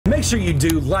Make sure you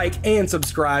do like and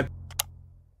subscribe.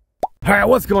 All right,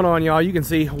 what's going on, y'all? You can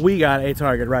see we got a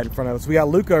target right in front of us. We got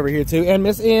Luke over here too, and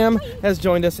Miss M has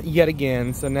joined us yet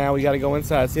again. So now we got to go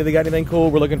inside, see if they got anything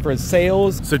cool. We're looking for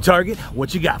sales. So Target,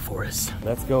 what you got for us?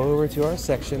 Let's go over to our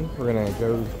section. We're gonna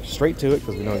go straight to it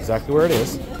because we know exactly where it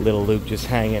is. Little Luke just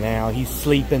hanging out. He's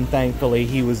sleeping, thankfully.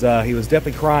 He was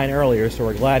definitely crying earlier, so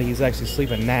we're glad he's actually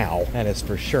sleeping now. That is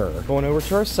for sure. Going over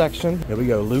to our section. Here we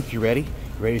go. Luke, you ready? You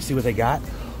ready to see what they got?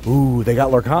 Ooh, they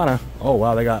got Lurkana. Oh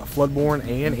wow, they got Floodborn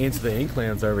and Into the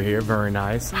Inklands over here. Very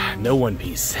nice. No One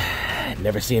Piece.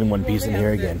 Never seen One Piece in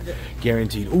here again.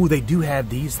 Guaranteed. Ooh, they do have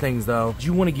these things though. Do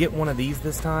you want to get one of these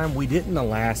this time? We didn't the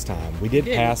last time. We did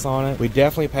pass on it. We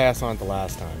definitely passed on it the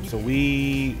last time. So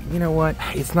you know what?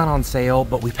 It's not on sale,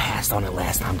 but we passed on it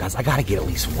last time, guys. I gotta get at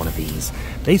least one of these.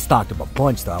 They stocked up a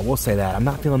bunch though, I will say that. I'm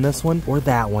not feeling this one or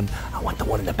that one. I want the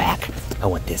one in the back. I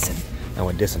want this one. I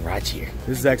want this one right here.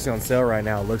 This is actually on sale right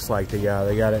now. It looks like they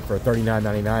got it for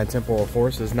 $39.99. Temporal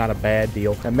Forces, not a bad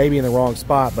deal. That may be in the wrong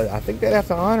spot, but I think they'd have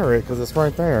to honor it because it's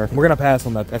right there. We're gonna pass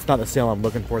on that. That's not the sale I'm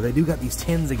looking for. They do got these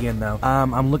tins again though.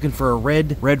 I'm looking for a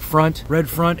red front. Red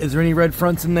front. Is there any red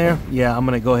fronts in there? Yeah, I'm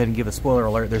gonna go ahead and give a spoiler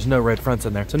alert. There's no red fronts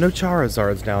in there. So no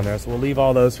Charizards down there. So we'll leave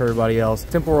all those for everybody else.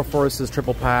 Temporal Forces,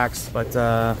 triple packs. But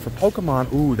for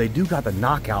Pokemon, ooh, they do got the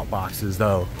knockout boxes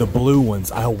though. The blue ones.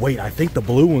 Oh wait, I think the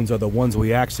blue ones are the ones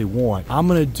we actually want. I'm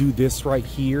gonna do this right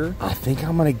here. I think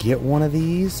I'm gonna get one of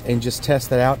these and just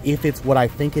test it out. If it's what I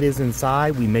think it is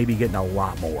inside, we may be getting a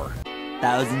lot more.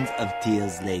 Thousands of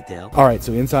tears later. All right,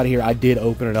 so inside here, I did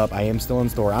open it up. I am still in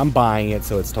store. I'm buying it,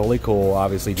 so it's totally cool.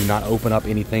 Obviously, do not open up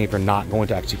anything if you're not going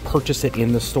to actually purchase it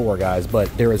in the store, guys. But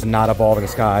there is not Evolving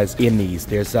Skies in these.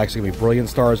 There's actually gonna be Brilliant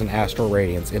Stars and Astral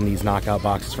Radiance in these knockout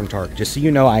boxes from Target. Just so you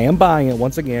know, I am buying it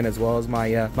once again, as well as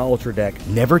my my Ultra Deck.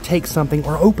 Never take something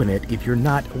or open it if you're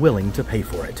not willing to pay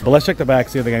for it. But let's check the back,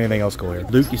 see if they got anything else cool here.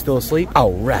 Luke, you still asleep?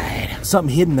 All right.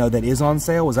 Something hidden though that is on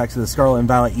sale was actually the Scarlet and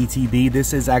Violet ETB.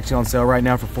 This is actually on sale right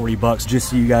now for $40, just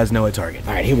so you guys know at Target.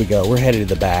 All right, here we go. We're headed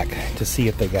to the back to see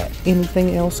if they got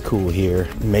anything else cool here.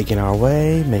 Making our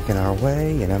way,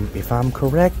 and if I'm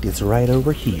correct, it's right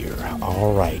over here.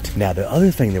 All right. Now, the other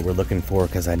thing that we're looking for,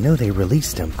 because I know they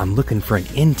released him, I'm looking for an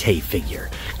Entei figure,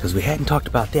 because we hadn't talked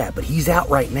about that, but he's out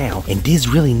right now, and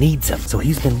Dizz really needs him. So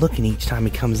he's been looking each time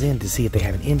he comes in to see if they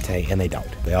have an Entei, and they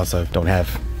don't. They also don't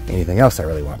have anything else I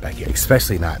really want back here,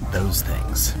 especially not those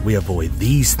things. We avoid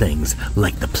these things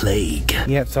like the plague.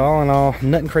 Yep, so all in all,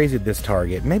 nothing crazy at this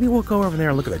Target. Maybe we'll go over there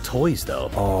and look at the toys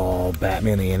though. Oh,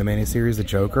 Batman the Animated Series, the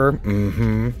Joker.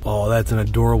 Oh, that's an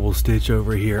adorable Stitch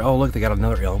over here. Oh, look, they got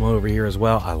another Elmo over here as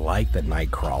well. I like the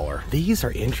Nightcrawler. These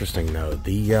are interesting though.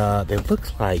 They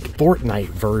look like Fortnite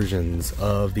versions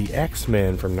of the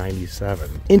X-Men from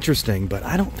 '97. Interesting, but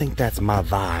I don't think that's my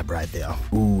vibe right there.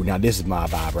 Ooh, now this is my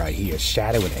vibe right here.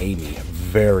 Shadow and Amy,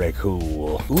 very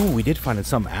cool. Ooh, we did find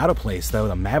something out of place though,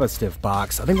 the Mabastiff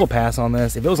box. I think we'll pass on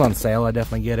this. If it was on sale, I'd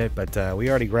definitely get it, but we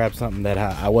already grabbed something that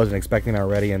I wasn't expecting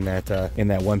already in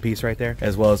that One Piece right there,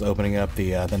 as well as opening up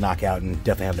the knockout and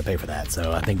definitely having to pay for that.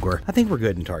 So I think we're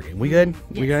good in Target. We good?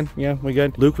 Yes. We good? Yeah, we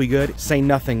good. Luke, we good? Say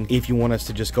nothing if you want us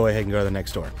to just go ahead and go to the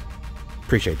next store.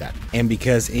 Appreciate that. And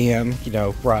because Em,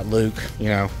 brought Luke,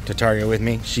 to Target with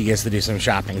me, she gets to do some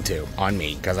shopping too on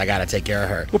me, because I gotta take care of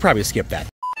her. We'll probably skip that.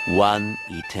 One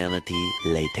eternity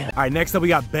later. All right, next up we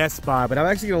got Best Buy, but I'm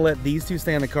actually gonna let these two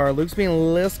stay in the car. Luke's being a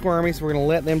little squirmy, so we're gonna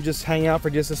let them just hang out for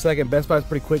just a second. Best Buy's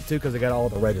pretty quick too, because they got all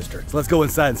of the registered. So let's go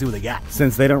inside and see what they got.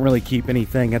 Since they don't really keep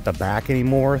anything at the back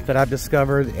anymore that I've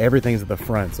discovered, everything's at the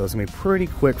front, so it's gonna be pretty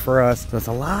quick for us. So it's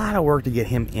a lot of work to get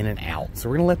him in and out. So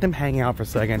we're gonna let them hang out for a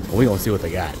second, and we're gonna see what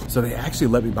they got. So they actually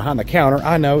let me behind the counter.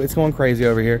 I know it's going crazy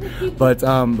over here, but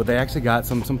they actually got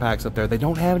some packs up there. They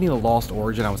don't have any of the Lost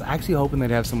Origin. I was actually hoping they'd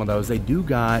have some of those. They do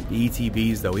got the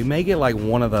ETBs though. We may get like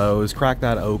one of those, crack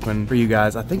that open for you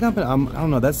guys. I think I don't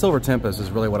know, that Silver Tempest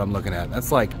is really what I'm looking at.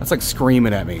 That's like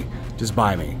screaming at me, just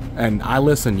buy me. And I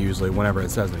listen usually whenever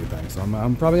it says anything, so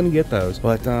I'm probably gonna get those.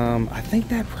 But I think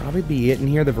that'd probably be it in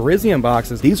here. The Virizion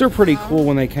boxes, these are pretty cool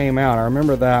when they came out. I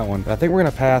remember that one, but I think we're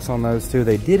gonna pass on those too.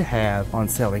 They did have on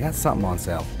sale, they got something on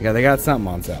sale. Yeah, they got something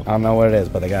on sale. I don't know what it is,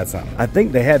 but they got something. I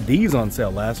think they had these on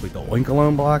sale last week, the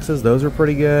Winkalone boxes. Those are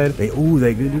pretty good. They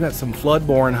We got some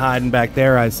Floodborn hiding back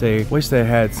there, I see. Wish they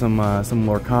had some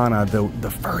Lorcana, the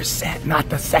first set, not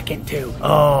the second two.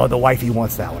 Oh, the wifey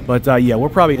wants that one. But yeah, we'll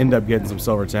probably end up getting some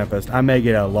Silver Tempest. I may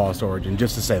get a Lost Origin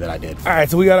just to say that I did. All right,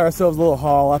 so we got ourselves a little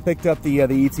haul. I picked up the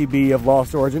ETB of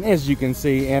Lost Origin, as you can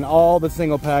see, and all the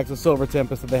single packs of Silver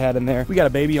Tempest that they had in there. We got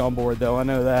a baby on board though, I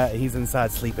know that. He's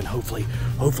inside sleeping, hopefully.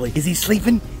 Is he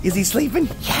sleeping? Is he sleeping?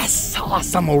 Yes,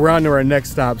 awesome. Well, we're on to our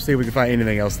next stop, see if we can find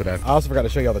anything else today. I also forgot to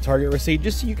show you all the Target receipt,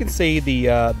 just so you can see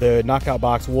the knockout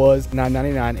box was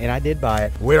 $9.99, and I did buy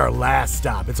it. We're at our last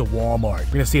stop. It's a Walmart.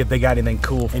 We're gonna see if they got anything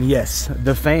cool. And yes,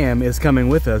 the fam is coming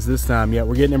with us this time. Yeah,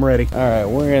 we're getting them ready. All right,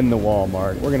 we're in the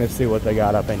Walmart. We're gonna see what they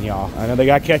got up in y'all. I know they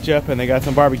got ketchup and they got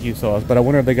some barbecue sauce, but I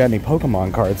wonder if they got any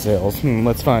Pokemon card sales.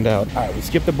 Let's find out. All right, we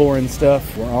skipped the boring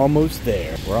stuff. We're almost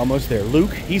there. We're almost there.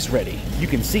 Luke, he's ready. You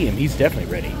can see him. He's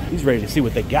definitely ready. He's ready to see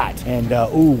what they got. And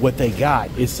ooh, what they got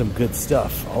is some good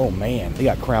stuff. Oh man, they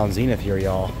got Crown Zenith here,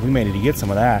 y'all. We may need to get some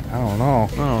of that. I don't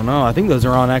know. I think those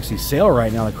are on actually sale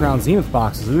right now, the Crown Zenith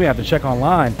boxes. We may have to check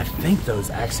online. I think those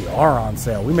actually are on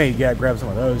sale. We may grab some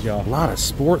of those, y'all. A lot of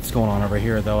sports going on over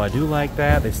here though. I do like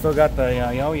that. They still got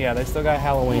the oh yeah, they still got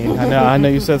Halloween. I know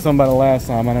you said something about it last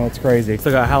time. I know it's crazy.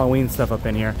 Still got Halloween stuff up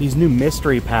in here. These new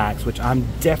mystery packs, which I'm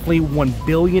definitely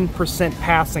 1,000,000,000%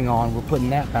 passing on. We're putting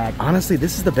that back. Honestly,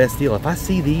 this is the best deal. If I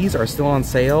see these are still on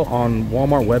sale on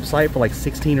Walmart website for like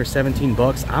 16 or 17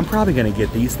 bucks, I'm probably gonna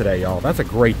get these today, y'all. That's a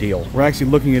great deal. We're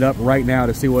actually looking it up right now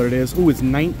to see what it is. Ooh, it's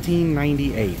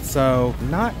 $19.98, so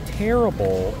not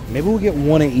terrible. Maybe we'll get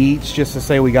one of each just to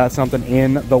say we got something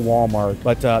in the Walmart,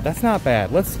 but that's not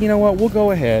bad. Let's, you know what, we'll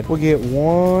go ahead. We'll get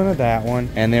one of that one,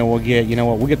 and then we'll get, you know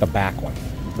what, we'll get the back one.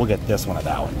 We'll get this one of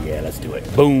that one. Yeah, let's do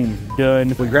it. Boom,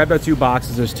 done. We grabbed our 2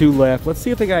 boxes. There's 2 left. Let's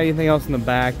see if they got anything else in the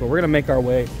back, but we're gonna make our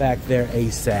way back there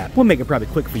ASAP. We'll make it probably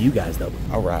quick for you guys though.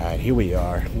 All right, here we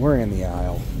are. We're in the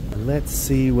aisle. Let's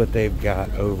see what they've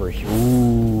got over here.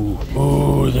 Ooh,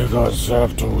 they got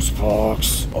Zapdos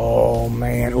packs. Oh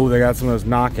man, ooh, they got some of those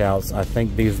knockouts. I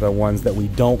think these are the ones that we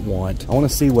don't want. I want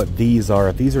to see what these are.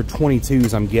 If these are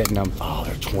 22s, I'm getting them. Oh,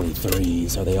 they're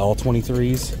 23s. Are they all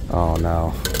 23s? Oh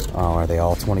no. Oh, are they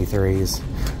all 23s?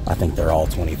 I think they're all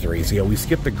 23s. Yeah, we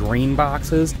skipped the green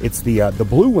boxes. It's the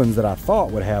blue ones that I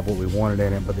thought would have what we wanted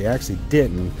in it, but they actually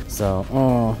didn't. So,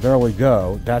 there we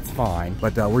go. That's fine.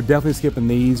 But we're definitely skipping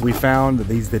these. We found that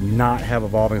these did not have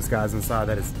Evolving Skies inside.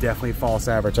 That is definitely false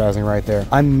advertising right there.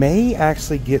 I may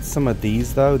actually get some of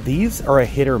these though. These are a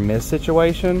hit or miss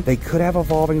situation. They could have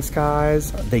Evolving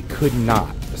Skies. They could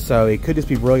not. So it could just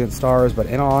be Brilliant Stars, but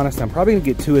in all honesty, I'm probably gonna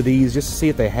get 2 of these just to see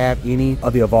if they have any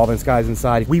of the Evolving Skies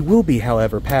inside. We will be,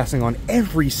 however, passing on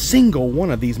every single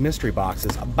one of these mystery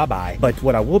boxes. Bye-bye. But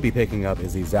what I will be picking up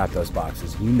is these Zapdos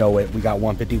boxes. You know it. We got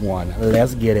 151.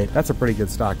 Let's get it. That's a pretty good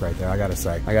stock right there, I gotta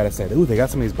say. Ooh, they got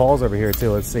some of these balls over here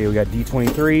too. Let's see. We got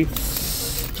D23.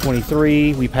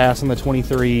 23, we pass on the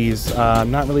 23s.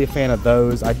 I'm not really a fan of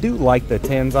those. I do like the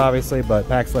 10s obviously, but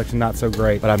pack selection not so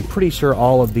great. But I'm pretty sure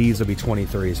all of these will be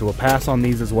 23, so we'll pass on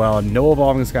these as well. No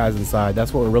Evolving Skies inside.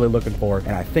 That's what we're really looking for,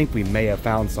 and I think we may have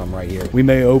found some right here. We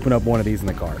may open up one of these in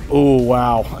the car. Oh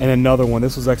wow, and another one.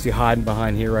 This was actually hiding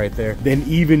behind here right there. Then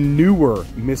even newer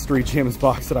mystery gems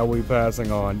box that I will be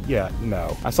passing on. Yeah,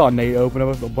 no. I saw Nate open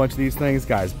up a bunch of these things.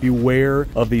 Guys, beware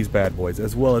of these bad boys,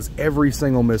 as well as every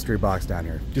single mystery box down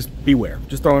here. Just beware.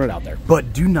 Just throwing it out there.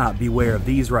 But do not beware of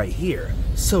these right here.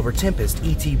 Silver Tempest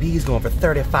ETB is going for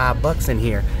 35 bucks in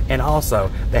here. And also,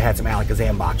 they had some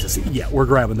Alakazam boxes. Yeah, we're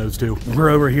grabbing those too. We're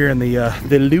over here in the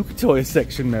Luke toy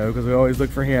section though, because we always look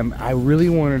for him. I really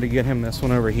wanted to get him this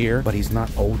one over here, but he's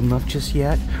not old enough just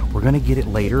yet. We're gonna get it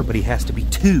later, but he has to be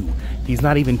 2. He's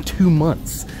not even 2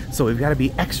 months. So we've got to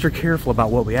be extra careful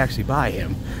about what we actually buy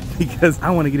him, because I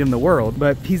want to get him the world,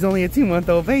 but he's only a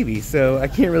 2-month-old baby, so I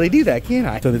can't really do that, can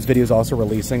I? So this video is also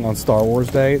releasing on Star Wars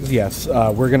Day. Yes,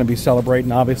 we're going to be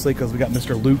celebrating, obviously, because we got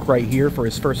Mr. Luke right here for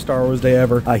his first Star Wars Day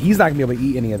ever. He's not going to be able to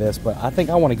eat any of this, but I think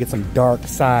I want to get some dark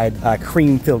side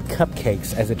cream-filled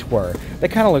cupcakes, as it were. They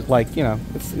kind of look like, you know,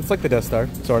 it's like the Death Star,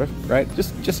 sort of, right?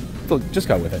 Just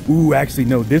go with it. Ooh, actually,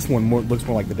 no, this one looks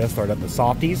more like the Death Star than the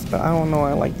softies. But I don't know,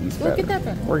 I like these better. Look at that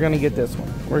better. We're gonna get this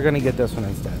one. We're gonna get this one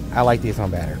instead. I like these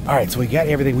one better. All right, so we got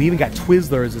everything. We even got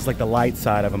Twizzlers. It's like the light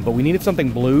side of them, but we needed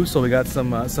something blue, so we got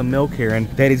some milk here,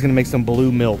 and Daddy's gonna make some blue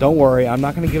milk. Don't worry, I'm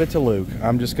not gonna give it to Luke.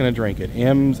 I'm just gonna drink it.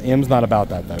 M's not about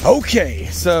that though. Okay,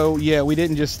 so yeah, we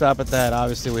didn't just stop at that.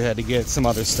 Obviously, we had to get some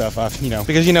other stuff off, you know,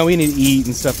 because you know we need to eat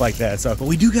and stuff like that. So, but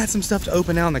we do got some stuff to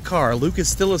open now in the car. Luke is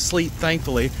still asleep,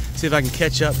 thankfully. See if I can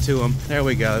catch up to him. There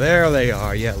we go. There they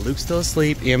are. Yeah, Luke's still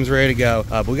asleep. M's ready to go.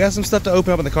 But we got some stuff to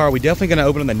open up in the car. We definitely gonna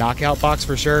open in the knockout box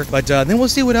for sure. But then we'll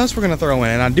see what else else we're gonna throw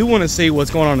in, and I do want to see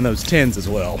what's going on in those tins as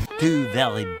well. 2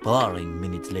 very boring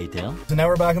minutes later. So now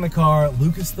we're back in the car.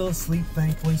 Luke is still asleep,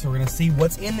 thankfully, so we're gonna see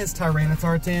what's in this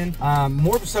Tyranitar tin.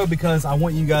 More so because I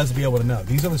want you guys to be able to know.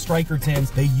 These are the Striker tins.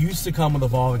 They used to come with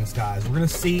Evolving Skies. We're gonna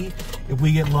see if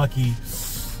we get lucky.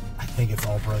 I think it's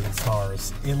all Brilliant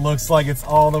Stars. It looks like it's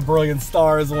all the Brilliant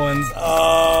Stars ones.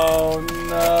 Oh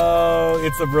no,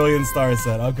 it's a Brilliant Stars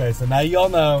set. Okay, so now y'all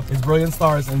know it's Brilliant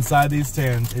Stars inside these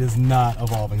tins. It is not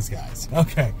Evolving Skies.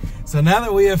 Okay, so now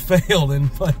that we have failed in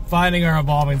finding our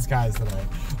Evolving Skies today,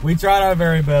 we tried our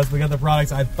very best. We got the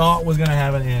products I thought was gonna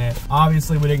have it in it.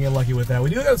 Obviously, we didn't get lucky with that.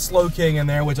 We do got Slow King in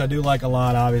there, which I do like a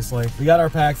lot, obviously. We got our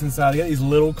packs inside. We got these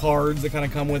little cards that kind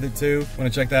of come with it too.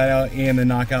 Want to check that out, and the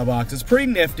knockout box. It's pretty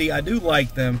nifty. I do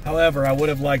like them. However, I would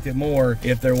have liked it more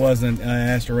if there wasn't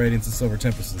Astral Radiance and Silver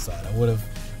Tempest inside. I would have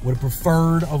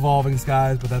preferred Evolving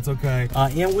Skies, but that's okay.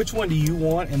 And which one do you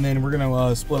want? And then we're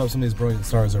gonna split up some of these Brilliant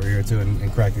Stars over here too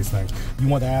and crack these things. You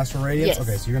want the Astral Radiance? Yes.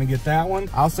 Okay, so you're gonna get that one.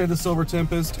 I'll say the Silver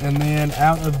Tempest, and then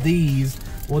out of these,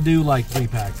 we'll do like 3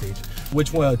 packs each.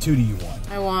 Which one, 2 do you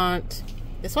want? I want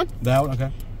this one. That one,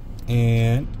 okay.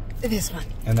 And this one.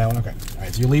 and that one, okay. All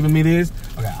right, so you're leaving me these?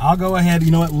 Okay, I'll go ahead.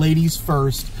 You know what, ladies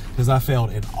first, because I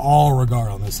failed in all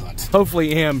regard on this hunt.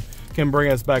 Hopefully him can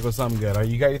bring us back with something good. All right,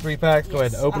 you got your 3 packs? Go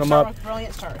ahead and open them up. With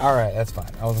Brilliant Stars. All right, that's fine.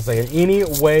 I was gonna say, any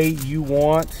way you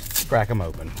want, crack them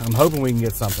open. I'm hoping we can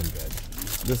get something good.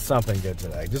 Just something good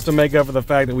today. Just to make up for the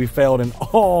fact that we failed in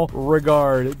all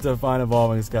regard to find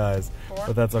Evolving Skies. 4.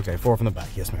 But that's okay. 4 from the back.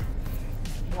 Yes, ma'am.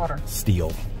 Water.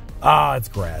 Steel. Ah, it's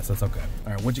grass. That's okay.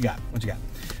 All right, what you got? What you got?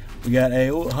 We got a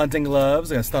hunting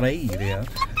gloves. I got Stave, yeah.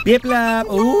 Beep lap.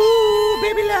 Ooh,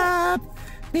 baby lap.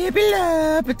 Baby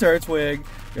lap. A Turtwig.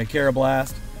 We got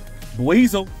Carablast.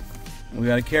 Weasel. We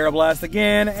got a Carablast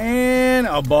again, and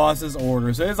a Boss's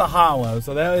Order. So it's a hollow.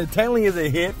 So that technically is a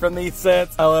hit from these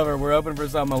sets. However, we're hoping for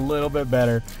something a little bit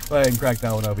better. Go ahead and crack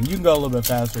that one open. You can go a little bit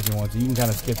faster if you want to. You can kind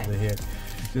of skip to the hit,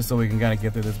 just so we can kind of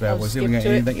get through this bad boy. See if we got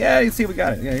anything. Yeah, you see we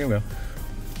got it. Yeah, here we go.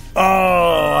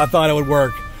 Oh, I thought it would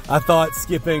work. I thought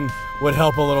skipping would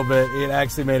help a little bit. It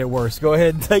actually made it worse. Go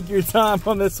ahead and take your time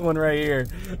on this one right here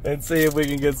and see if we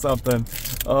can get something.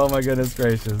 Oh my goodness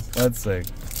gracious. Let's see.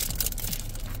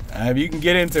 If you can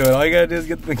get into it, all you gotta do is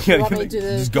get the.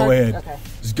 Just go ahead. Okay.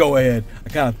 Just go ahead. I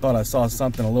kind of thought I saw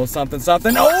something, a little something,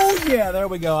 something. Oh yeah, there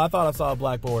we go. I thought I saw a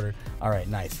black border. All right,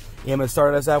 nice. Emma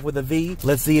started us out with a V.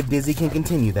 Let's see if Dizzy can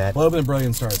continue that. We'll open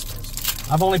Brilliant Stars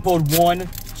first. I've only pulled 1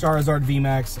 Charizard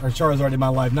VMAX, or Charizard in my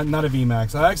life, not a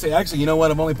VMAX. Actually, you know what?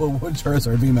 I've only pulled 1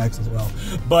 Charizard VMAX as well.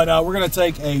 But we're gonna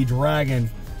take a Dragon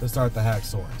to start the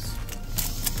Haxorus.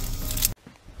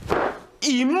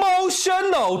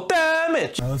 Emotional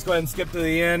damage. All right, let's go ahead and skip to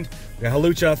the end. We got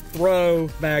Hawlucha, Throw,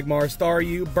 Magmar,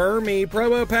 Staryu, Burmy,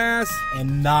 Probopass,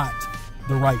 and not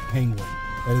the right Penguin.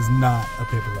 That is not a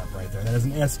Piplup right there. That is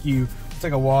an SQ. Let's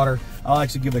take a water. I'll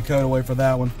actually give the code away for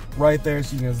that one right there,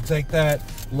 so you guys can take that.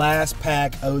 Last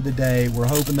pack of the day. We're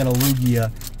hoping that a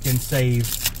Lugia can save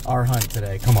our hunt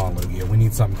today. Come on, Lugia. We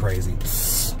need something crazy.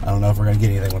 I don't know if we're going to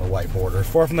get anything with a white border.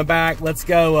 4 from the back. Let's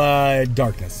go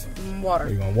Darkness. Water. Are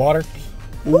you going water?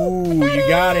 Ooh, you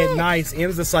got it. Nice.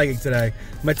 M's the Psychic today.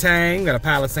 Matang, got a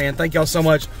Palisand. Thank y'all so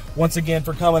much once again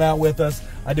for coming out with us.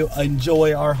 I do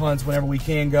enjoy our hunts whenever we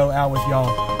can go out with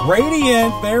y'all.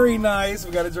 Radiant, very nice.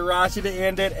 We got a Jirachi to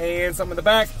end it and something in the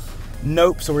back.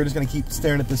 Nope, so we're just going to keep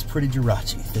staring at this pretty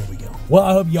Jirachi. There we go. Well,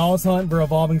 I hope y'all's hunt for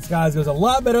Evolving Skies goes a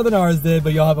lot better than ours did,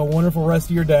 but y'all have a wonderful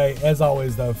rest of your day. As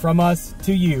always, though, from us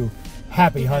to you,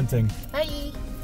 happy hunting. Bye.